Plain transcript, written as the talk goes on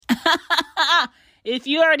If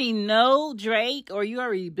you already know Drake or you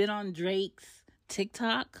already been on Drake's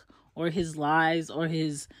TikTok or his lives or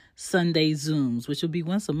his Sunday Zooms, which will be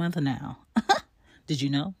once a month now. Did you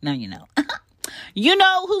know? Now you know. You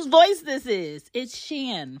know whose voice this is. It's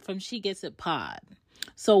Shan from She Gets It Pod.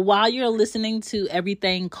 So while you're listening to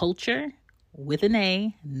Everything Culture with an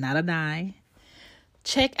A, not an I,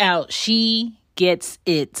 check out She Gets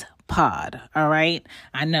It Pod. All right.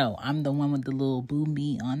 I know I'm the one with the little boom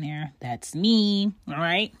me on there. That's me. All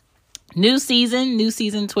right. New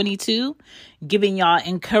season 22, giving y'all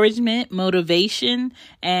encouragement, motivation,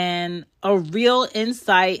 and a real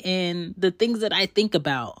insight in the things that I think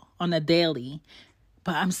about on a daily,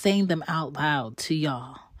 but I'm saying them out loud to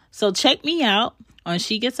y'all. So check me out on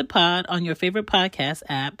She Gets a Pod on your favorite podcast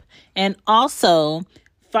app, and also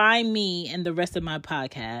find me and the rest of my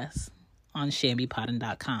podcasts on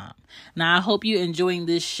shambypodden.com. Now, I hope you're enjoying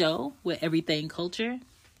this show with Everything Culture.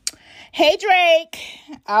 Hey, Drake,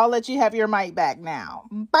 I'll let you have your mic back now.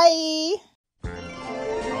 Bye. All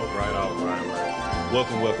right.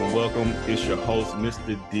 Welcome. It's your host,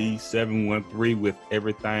 Mr. D713 with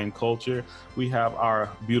Everything Culture. We have our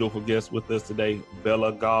beautiful guest with us today,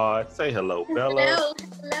 Bella God. Say hello, Bella. Hello.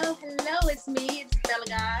 It's me. It's Bella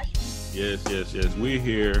God. Yes. We're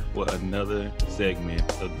here for another segment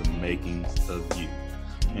of the Makings of You.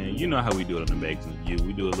 And you know how we do it on the Makings of You.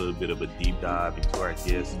 We do a little bit of a deep dive into our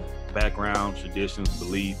guests' background, traditions,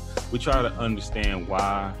 belief. We try to understand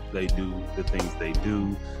why they do the things they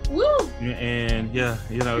do. Woo! And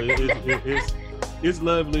it's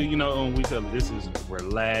lovely, and we tell them this is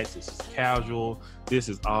relaxed, this is casual, this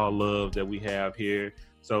is all love that we have here.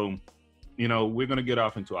 So, we're gonna get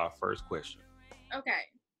off into our first question. Okay.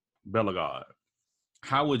 Bella God,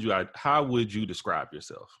 how would you describe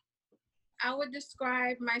yourself? I would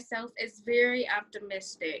describe myself as very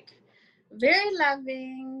optimistic, very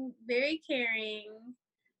loving, very caring,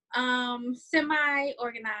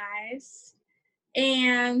 semi-organized.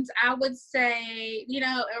 And I would say,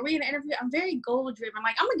 reading an interview, I'm very goal-driven.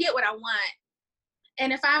 I'm going to get what I want.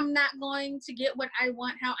 And if I'm not going to get what I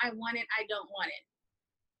want, how I want it, I don't want it.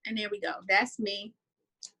 And there we go. That's me.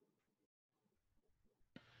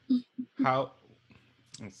 Let's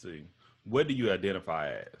see. What do you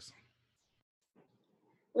identify as?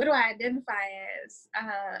 What do I identify as?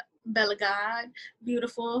 Bella God,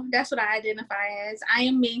 beautiful. That's what I identify as. I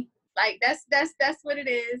am me. Like that's what it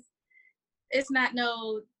is. It's not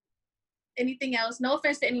anything else. No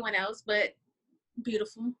offense to anyone else, but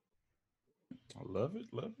beautiful. I love it.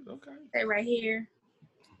 Okay. Stay right here.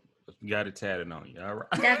 You got it tatted on you. All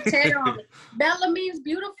right. Got it tatted on me. Bella means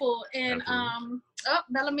beautiful, and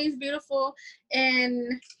Bella means beautiful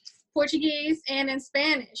in Portuguese and in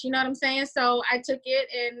Spanish. You know what I'm saying? So I took it,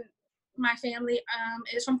 and my family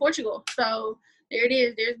is from Portugal. So there it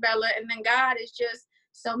is. There's Bella, and then God is just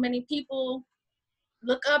so many people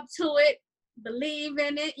look up to it, believe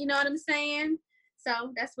in it. You know what I'm saying?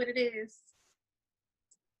 So that's what it is.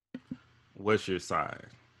 What's your sign?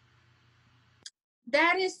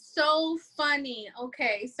 That is so funny.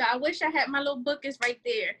 Okay, so I wish I had my little book is right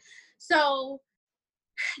there. So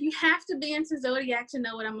you have to be into zodiac to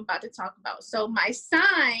know what I'm about to talk about. So my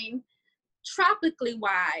sign, tropically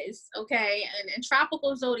wise, okay, and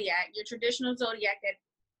tropical zodiac, your traditional zodiac that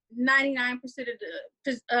 99% of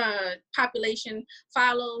the population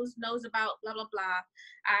follows, knows about, blah, blah, blah.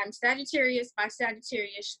 I'm Sagittarius by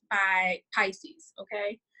Pisces,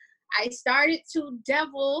 okay? I started to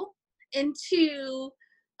devil into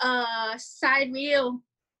sidereal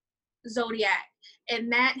zodiac,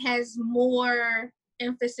 and that has more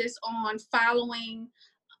emphasis on following.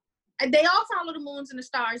 They all follow the moons and the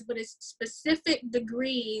stars, but it's specific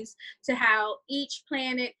degrees to how each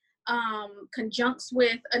planet conjuncts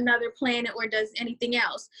with another planet or does anything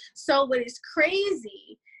else. So what is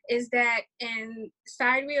crazy is that in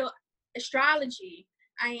sidereal astrology,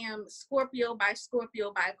 I am Scorpio by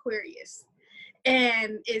Aquarius.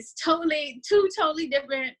 And it's two totally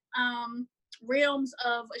different realms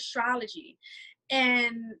of astrology.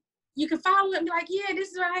 And you can follow it and be like, yeah,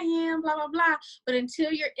 this is what I am, blah, blah, blah. But until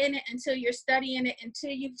you're in it, until you're studying it,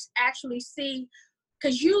 until you actually see,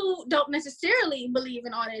 because you don't necessarily believe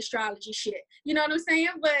in all the astrology shit. You know what I'm saying?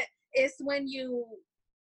 But it's when you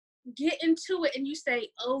get into it and you say,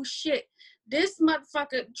 oh shit, this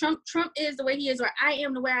motherfucker, Trump is the way he is, or I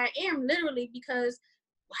am the way I am, literally because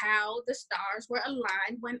how the stars were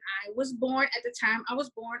aligned when I was born at the time I was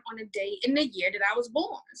born on the day in the year that I was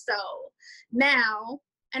born. So now,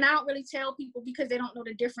 and I don't really tell people because they don't know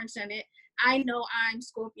the difference in it. I know I'm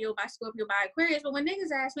Scorpio by Aquarius, but when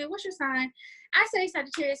niggas ask me, what's your sign? I say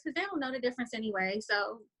Sagittarius because they don't know the difference anyway.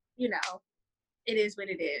 So, it is what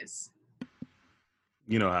it is.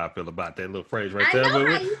 You know how I feel about that little phrase right I there. know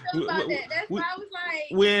how you feel about that. That's why I was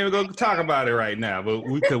like, we ain't gonna talk about it right now, but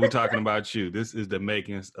we're talking about you. This is the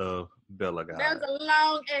makings of Bella God. That was a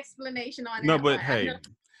long explanation on that. No, but hey,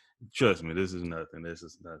 trust me, this is nothing. This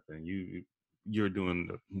is nothing. You're doing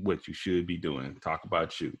what you should be doing. Talk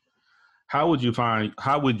about you. How would you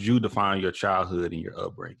define your childhood and your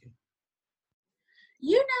upbringing?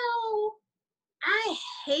 You know,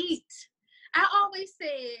 I always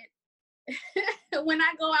said when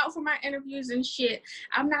I go out for my interviews and shit,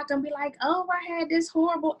 I'm not gonna be like, oh, I had this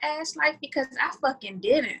horrible ass life, because I fucking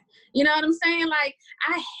didn't. You know what I'm saying? Like,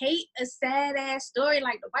 I hate a sad ass story.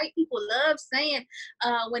 Like, the white people love saying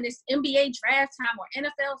when it's NBA draft time or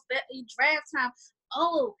NFL draft time,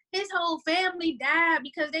 oh, his whole family died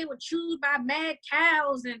because they were chewed by mad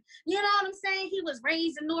cows. And you know what I'm saying? He was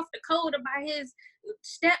raised in North Dakota by his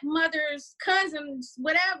stepmother's cousins,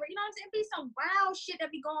 whatever. You know what I'm saying? It'd be some wild shit that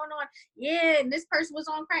be going on. Yeah, and this person was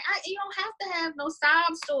on crack. You don't have to have no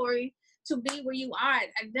sob story to be where you are.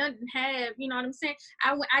 I didn't have, you know what I'm saying?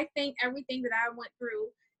 I think everything that I went through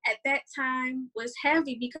at that time was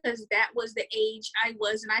heavy, because that was the age I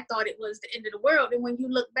was, and I thought it was the end of the world. And when you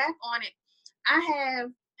look back on it, I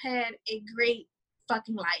have had a great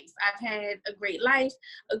fucking life. I've had a great life,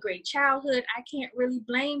 a great childhood. I can't really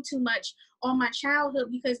blame too much on my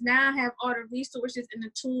childhood, because now I have all the resources and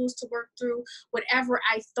the tools to work through whatever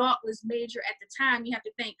I thought was major at the time. You have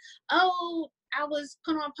to think, oh, I was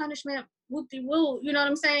put on punishment, whoop-de-woo, you know what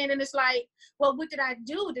I'm saying? And it's like, well, what did I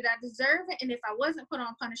do? Did I deserve it? And if I wasn't put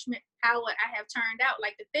on punishment, how would I have turned out?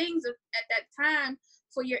 Like, the things at that time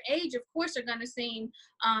for your age, of course, are going to seem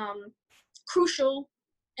crucial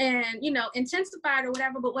and, you know, intensified or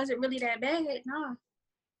whatever, but was it really that bad? No.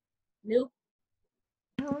 Nope.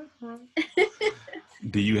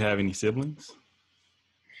 Do you have any siblings?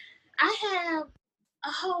 I have a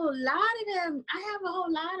whole lot of them.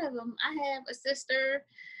 I have a sister.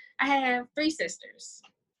 I have 3 sisters.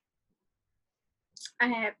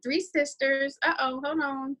 Uh-oh, hold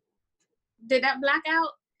on. Did that black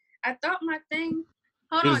out? I thought my thing.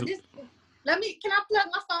 Hold on. Can I plug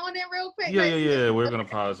my phone in real quick? Yeah. We're going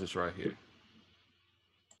to pause this right here.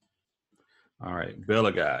 All right.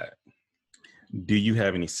 Bella God, do you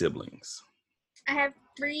have any siblings? I have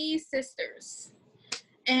 3 sisters.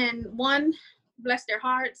 And one, bless their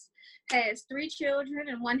hearts, has 3 children,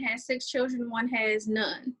 and one has 6 children, and one has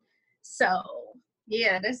none. So,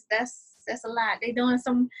 yeah, that's a lot. They're doing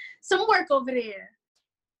some work over there.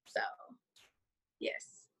 So, yes.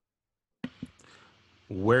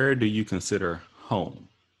 Where do you consider home?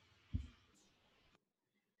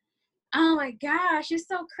 Oh my gosh, it's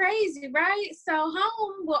so crazy, right? So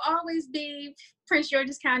home will always be Prince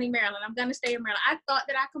George's County, Maryland. I'm gonna stay in Maryland. I thought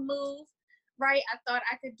that I could move, right? I thought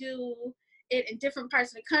I could do it in different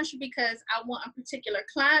parts of the country, because I want a particular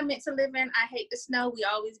climate to live in. I hate the snow. We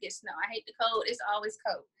always get snow. I hate the cold. It's always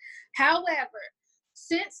cold. However,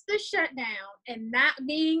 since the shutdown and not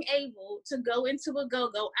being able to go into a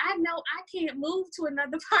go-go, I know I can't move to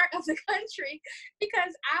another part of the country,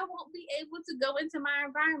 because I won't be able to go into my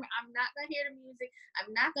environment. I'm not going to hear the music.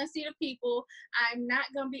 I'm not going to see the people. I'm not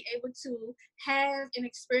going to be able to have and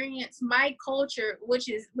experience my culture, which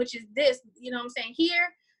is this, you know what I'm saying,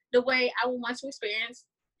 here, the way I would want to experience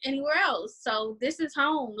anywhere else. So this is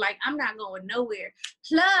home. Like, I'm not going nowhere.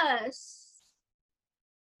 Plus,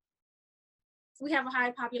 we have a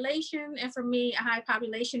high population, and for me, a high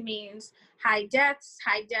population means high deaths.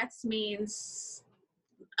 High deaths means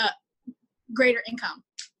greater income.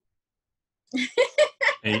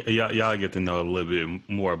 And y'all get to know a little bit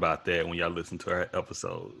more about that when y'all listen to our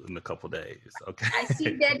episode in a couple days. Okay. I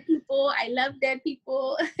see dead people. I love dead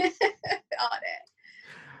people. All that.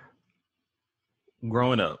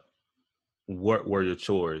 Growing up, what were your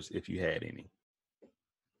chores, if you had any?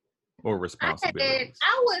 Or responsibilities?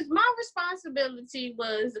 My responsibility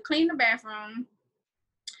was to clean the bathroom,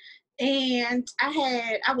 and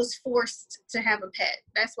I was forced to have a pet.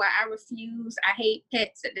 That's why I refuse. I hate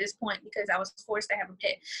pets at this point, because I was forced to have a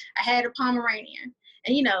pet. I had a Pomeranian,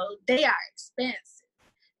 and you know, they are expensive,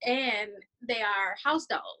 and they are house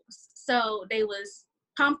dogs. So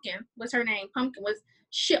Pumpkin was her name. Pumpkin was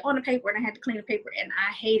shit on the paper, and I had to clean the paper, and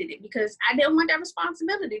I hated it, because I didn't want that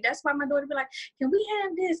responsibility. That's why my daughter be like, can we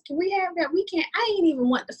have this? Can we have that? We can't. I ain't even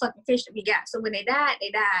want the fucking fish that we got. So when they died,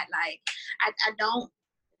 they died. Like,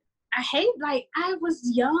 I hate, like, I was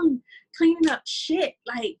young cleaning up shit.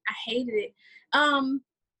 Like, I hated it.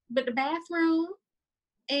 But the bathroom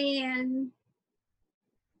and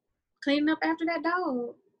cleaning up after that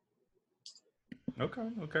dog.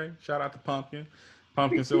 Okay. Shout out to Pumpkin.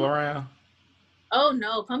 Pumpkin still around? Oh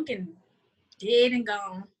no, Pumpkin Dead and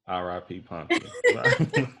gone. R.I.P. Pumpkin.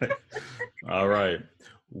 All right.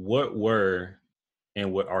 What were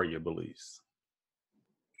and what are your beliefs?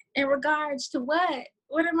 In regards to what?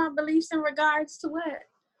 What are my beliefs in regards to what?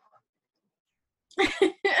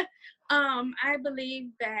 I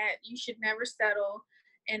believe that you should never settle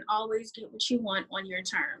and always get what you want on your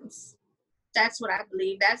terms. That's what I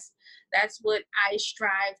believe. That's what I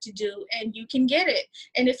strive to do, and you can get it.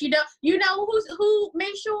 And if you don't, you know who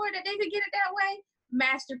made sure that they could get it that way?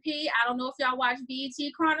 Master P. I don't know if y'all watch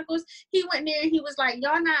BET Chronicles. He went there and he was like,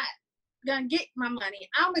 y'all not gonna get my money.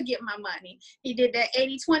 I'm gonna get my money. He did that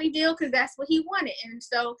 80-20 deal because that's what he wanted. And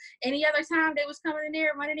so any other time they was coming in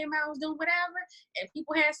there, running their mouths, doing whatever, and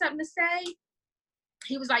people had something to say,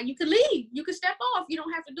 he was like, you could leave, you could step off, you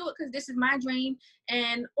don't have to do it because this is my dream,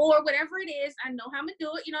 and or whatever it is, I know how I'm gonna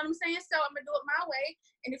do it, you know what I'm saying? So I'm gonna do it my way,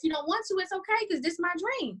 and if you don't want to, it's okay because this is my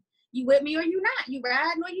dream. You with me or you not, you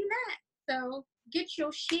riding or you not. So get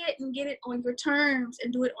your shit and get it on your terms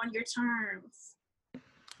and do it on your terms.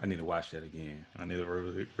 I need to watch that again. I need to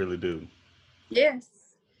really, really do. Yes.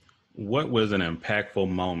 What was an impactful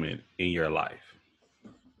moment in your life?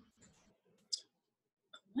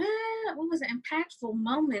 What was an impactful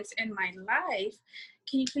moments in my life?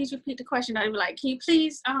 Can you please repeat the question? I'd be like, can you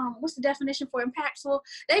please, what's the definition for impactful?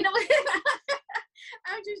 They know.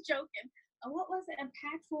 I'm just joking. What was an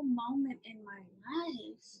impactful moment in my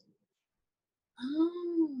life?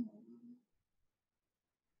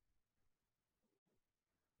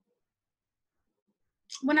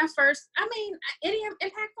 When I first, any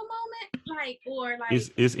impactful moment,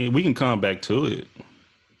 It's we can come back to it.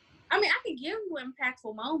 I can give you an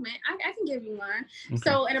impactful moment. I can give you one. Okay.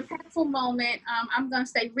 So an impactful moment, I'm going to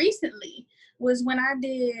say recently, was when I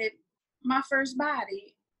did my first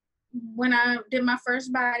body. When I did my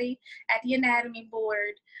first body at the anatomy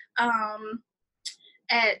board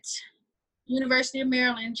at University of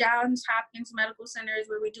Maryland, Johns Hopkins Medical Center is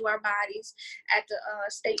where we do our bodies at the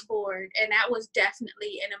state board. And that was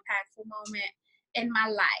definitely an impactful moment in my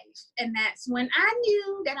life. And that's when I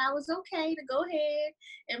knew that I was okay to go ahead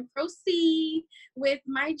and proceed with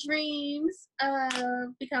my dreams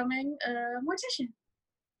of becoming a mortician.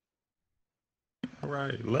 All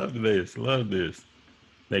right. Love this. Love this.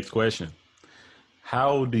 Next question.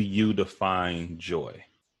 How do you define joy?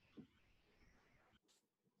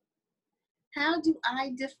 How do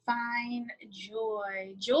I define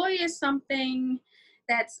joy? Joy is something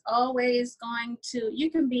that's always going to,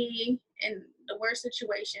 you can be in the worst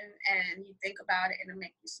situation and you think about it and it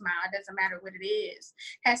make you smile. It doesn't matter what it is.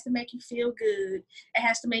 It has to make you feel good. It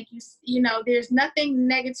has to make you, there's nothing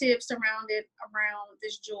negative surrounded around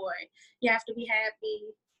this joy. You have to be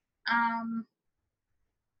happy.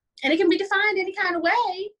 And it can be defined any kind of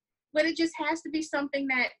way, but it just has to be something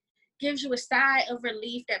that gives you a sigh of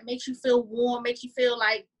relief, that makes you feel warm, makes you feel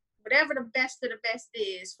like whatever the best of the best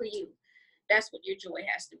is for you. That's what your joy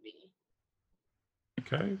has to be.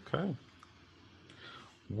 Okay.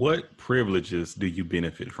 What privileges do you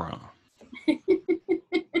benefit from?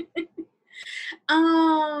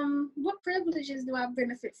 What privileges do I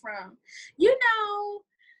benefit from?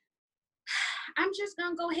 I'm just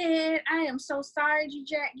gonna go ahead. I am so sorry,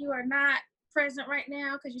 G-Jack, you are not present right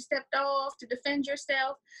now because you stepped off to defend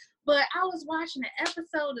yourself. But I was watching an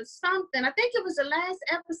episode of something. I think it was the last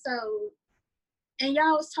episode. And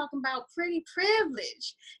y'all was talking about pretty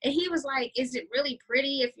privilege. And he was like, is it really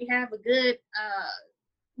pretty if you have a good,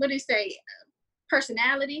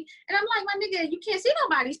 personality? And I'm like, my nigga, you can't see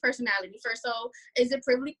nobody's personality first. So is it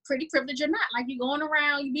pretty privilege or not? Like you going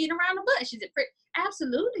around, you beating around the bush. Is it pretty?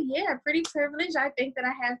 Absolutely, yeah, pretty privilege. I think that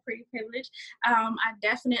I have pretty privilege. I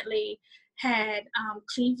definitely had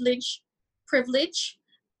cleavage privilege.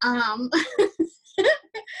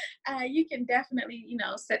 You can definitely,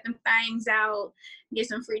 set them things out, get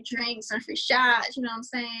some free drinks, some free shots, you know what I'm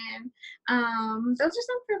saying? Those are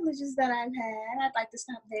some privileges that I've had. I'd like to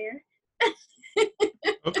stop there.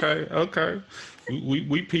 Okay.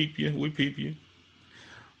 We peep you.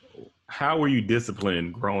 How were you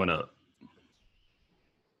disciplined growing up?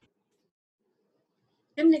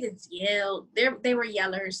 Them niggas yelled. They were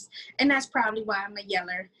yellers. And that's probably why I'm a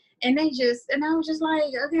yeller. And I was just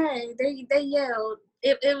like, okay, they yelled.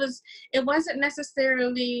 It wasn't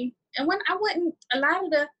necessarily, and when I wouldn't,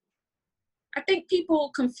 I think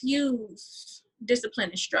people confuse discipline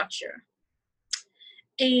and structure.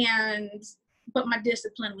 But my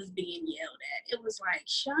discipline was being yelled at. It was like,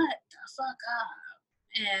 shut the fuck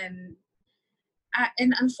up.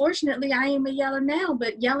 And unfortunately, I am a yeller now,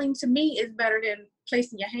 but yelling to me is better than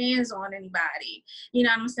placing your hands on anybody. You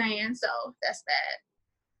know what I'm saying? So that's that.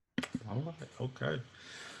 All right. Okay.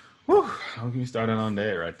 Whew. I'll get started on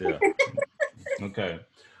that right there. Okay.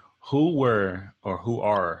 Who were or who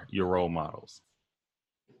are your role models?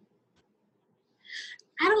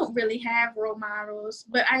 I don't really have role models,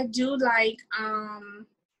 but I do like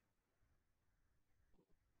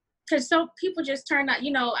because so people just turn out, I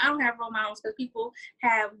don't have role models because people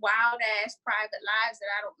have wild ass private lives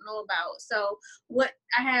that I don't know about. So what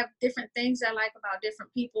I have different things I like about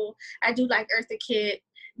different people. I do like Eartha Kitt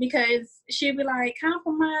because she'd be like,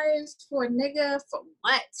 compromise for a nigga for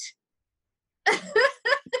what?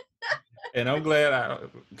 And I'm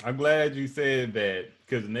glad you said that,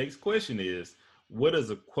 because the next question is, what is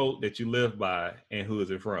a quote that you live by and who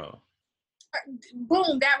is it from?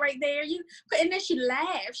 Boom, that right there. And then she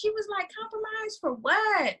laughed. She was like, compromise for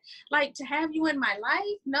what? Like, to have you in my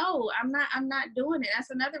life? No, I'm not doing it. That's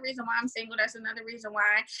another reason why I'm single. That's another reason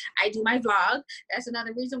why I do my vlog. That's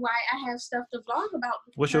another reason why I have stuff to vlog about.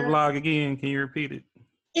 What's your vlog again? Can you repeat it?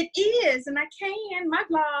 It is, and I can. My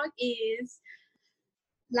vlog is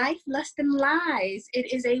Life, Lust, and Lies.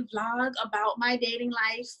 It is a vlog about my dating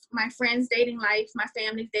life, my friends' dating life, my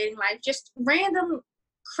family's dating life, just random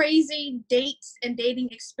crazy dates and dating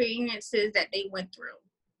experiences that they went through.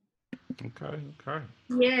 Okay.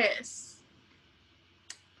 Yes.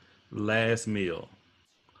 Last meal.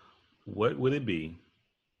 What would it be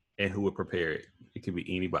and who would prepare it? It could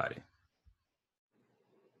be anybody.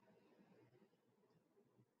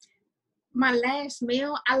 My last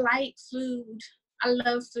meal, I like food. I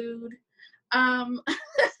love food.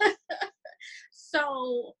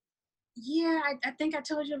 So yeah, I think I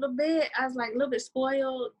told you a little bit. I was like a little bit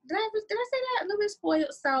spoiled. Did I say that? A little bit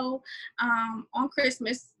spoiled. So on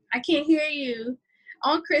Christmas, I can't hear you.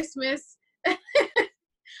 On Christmas, my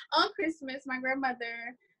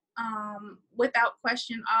grandmother, without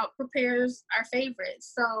question, prepares our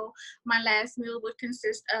favorites. So my last meal would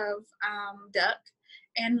consist of duck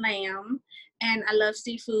and lamb, and I love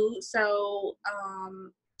seafood. So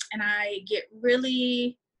and I get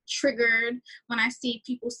really triggered when I see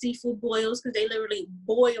people seafood boils because they literally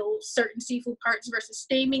boil certain seafood parts versus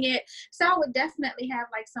steaming it. So I would definitely have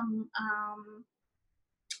like some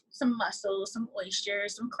mussels, some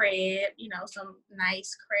oysters, some crab, some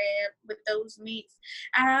nice crab with those meats.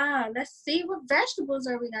 Let's see, what vegetables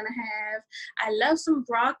are we gonna have? I love some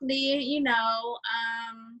broccoli,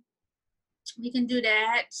 we can do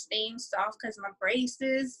that, steamed soft because my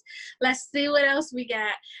braces. Let's see what else we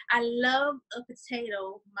got. I love a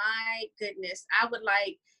potato. My goodness. I would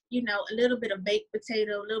like, a little bit of baked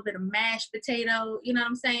potato, a little bit of mashed potato, you know what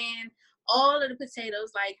I'm saying? All of the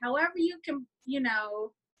potatoes, like however you can,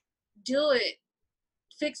 do it.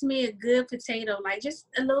 Fix me a good potato, like just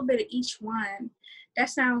a little bit of each one. That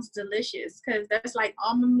sounds delicious because that's like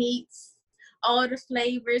all my meats, all the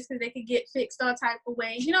flavors, because they could get fixed all type of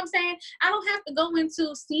ways. You know what I'm saying? I don't have to go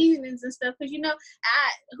into seasonings and stuff because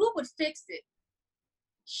who would fix it?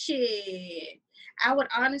 Shit. I would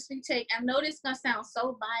honestly I know this gonna sound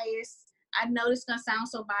so biased.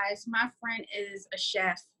 My friend is a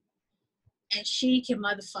chef and she can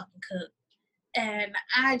motherfucking cook. And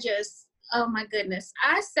I just, oh my goodness.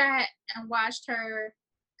 I sat and watched her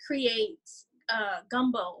create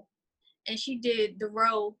gumbo, and she did the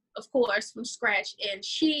roe, of course, from scratch, and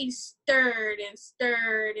she stirred and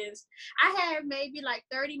stirred, and I had maybe like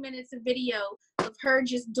 30 minutes of video of her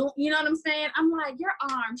just doing, you know what I'm saying? I'm like, your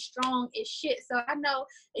arm's strong as shit. So I know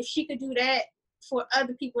if she could do that for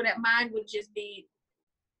other people, that mine would just be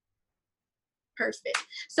perfect.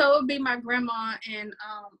 So it would be my grandma, and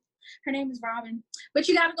her name is Robin. But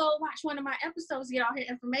you gotta go watch one of my episodes to get all her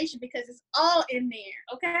information because it's all in there,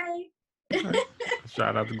 okay?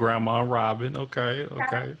 Shout out to Grandma Robin. Okay.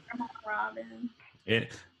 Grandma Robin. And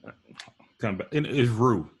come back. And it's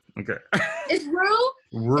Rue. Okay. It's Rue?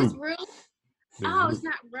 Rue. It's Rue? Oh, it's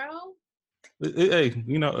not Rue? Hey,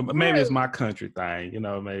 maybe it's my country thing,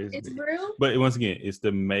 maybe it's Rue. But once again, it's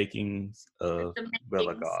the makings of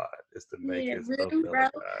Bella God. It's the makings of Bella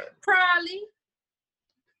God. Probably.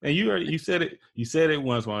 And you said it. You said it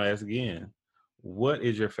once. Want to ask again? What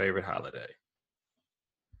is your favorite holiday?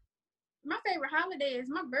 My favorite holiday is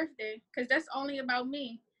my birthday because that's only about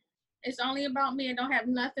me. It's only about me. It don't have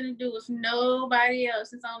nothing to do with nobody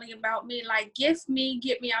else. It's only about me. Like, gift me,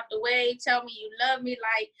 get me out the way, tell me you love me,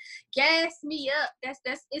 like, gas me up.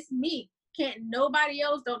 It's me. Don't nobody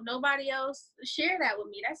else share that with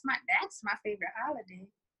me. That's my favorite holiday.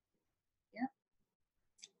 Yeah.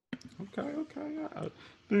 Okay. I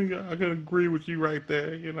think I can agree with you right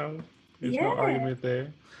there. There's no argument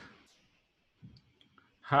there.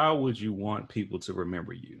 How would you want people to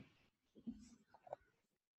remember you?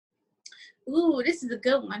 Ooh, this is a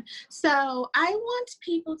good one. So I want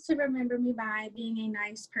people to remember me by being a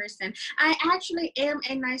nice person. I actually am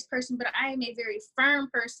a nice person, but I am a very firm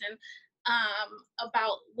person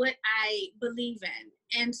about what I believe in.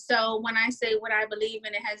 And so when I say what I believe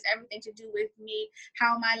in, it has everything to do with me,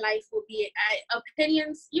 how my life will be.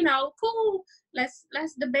 Opinions, cool. Let's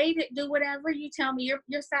debate it. Do whatever you tell me.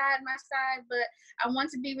 Your side, my side. But I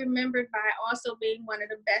want to be remembered by also being one of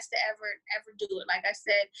the best to ever do it. Like I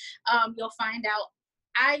said, you'll find out.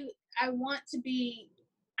 I want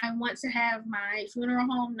to have my funeral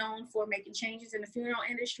home known for making changes in the funeral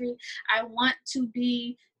industry. I want to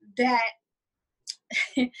be that.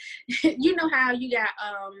 You know how you got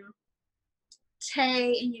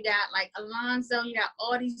Tay and you got like Alonzo, you got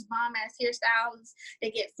all these bomb ass hairstylists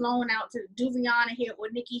that get flown out to Duviana here or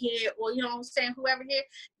Nikki here or you know what I'm saying, whoever here,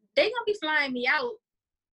 they gonna be flying me out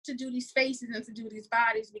to do these faces and to do these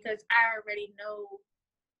bodies because I already know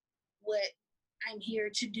what I'm here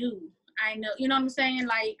to do. I know, you know what I'm saying?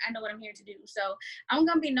 Like I know what I'm here to do. So I'm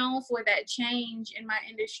gonna be known for that change in my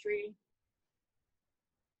industry.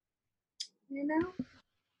 You know?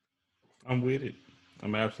 I'm with it.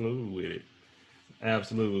 I'm absolutely with it.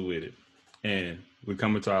 Absolutely with it. And we're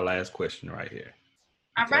coming to our last question right here.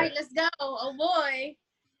 All right, let's go. Oh boy.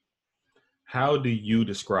 How do you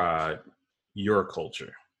describe your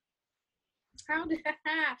culture? How do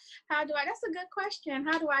I? That's a good question.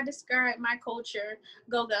 How do I describe my culture?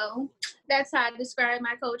 Go. That's how I describe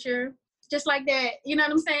my culture. Just like that. You know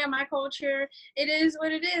what I'm saying? My culture, it is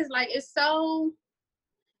what it is. Like it's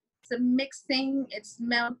a mixing, it's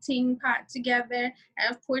melting pot together. I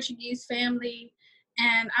have Portuguese family,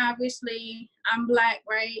 and obviously I'm Black,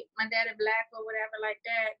 right? My dad is Black or whatever like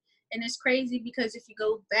that. And it's crazy because if you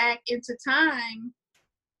go back into time,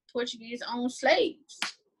 Portuguese owned slaves,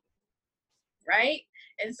 right?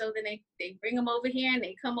 And so then they bring them over here and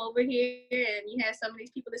they come over here and you have some of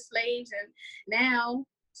these people as slaves, and now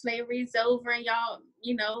slavery's over and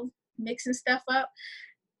y'all, mixing stuff up.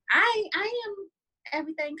 I am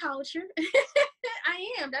everything culture.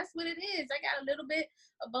 I am. That's what it is. I got a little bit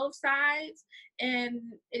of both sides, and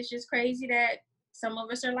it's just crazy that some of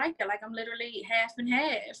us are like that. Like I'm literally half and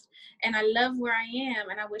half, and I love where I am,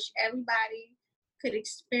 and I wish everybody could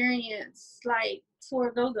experience like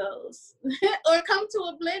Four Go-Go's or come to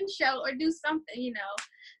a blend show or do something.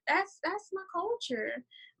 That's my culture.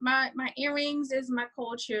 My earrings is my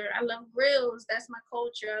culture. I love grills. That's my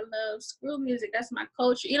culture. I love screw music. That's my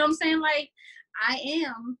culture. You know what I'm saying? Like I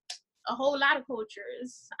am a whole lot of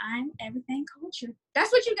cultures. I'm everything culture.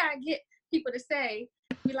 That's what you gotta get people to say.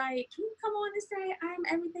 Be like, can you come on and say I'm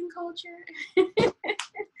everything culture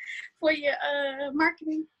for your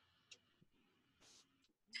marketing?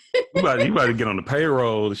 You about to get on the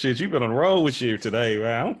payroll. Shit, you been on the road with shit today,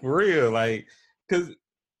 right? I'm for real, like,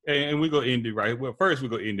 and we're gonna end it right. Well, first we're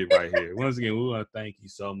gonna end it right here. Once again, we want to thank you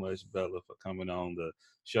so much, Bella, for coming on the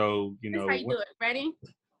show. This how you do it. Ready?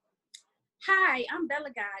 Hi, I'm Bella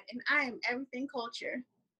God, and I am everything culture.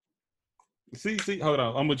 See, hold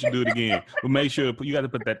on. I'm gonna do it again. But make sure you got to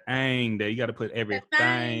put that "ang" there. You got to put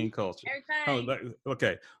everything culture. Everything. Oh,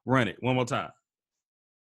 okay, run it one more time.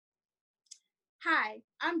 Hi,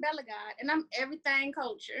 I'm Bella God, and I'm everything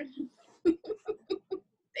culture. There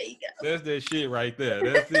you go. That's that shit right there.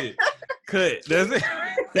 That's it. Cut. That's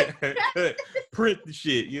it. Cut. Print the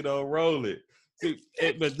shit. Roll it. See,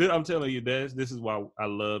 but I'm telling you, this is why I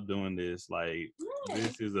love doing this. Like,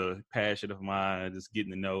 this is a passion of mine, just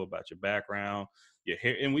getting to know about your background, your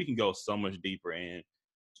hair, and we can go so much deeper in.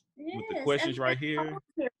 Yes, with the questions right here,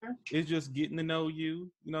 it's just getting to know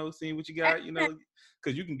you, seeing what you got,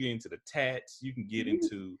 because you can get into the tats, you can get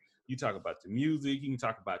into, you talk about the music, you can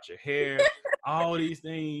talk about your hair. All these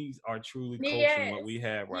things are truly culture what we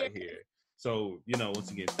have right here. So, once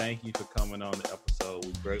again, thank you for coming on the episode.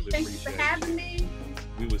 We greatly appreciate it. Thank you for having me.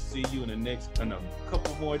 We will see you in a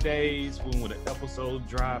couple more days when the episode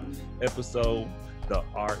drop. Episode, The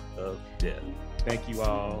Art of Death. Thank you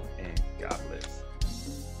all, and God bless.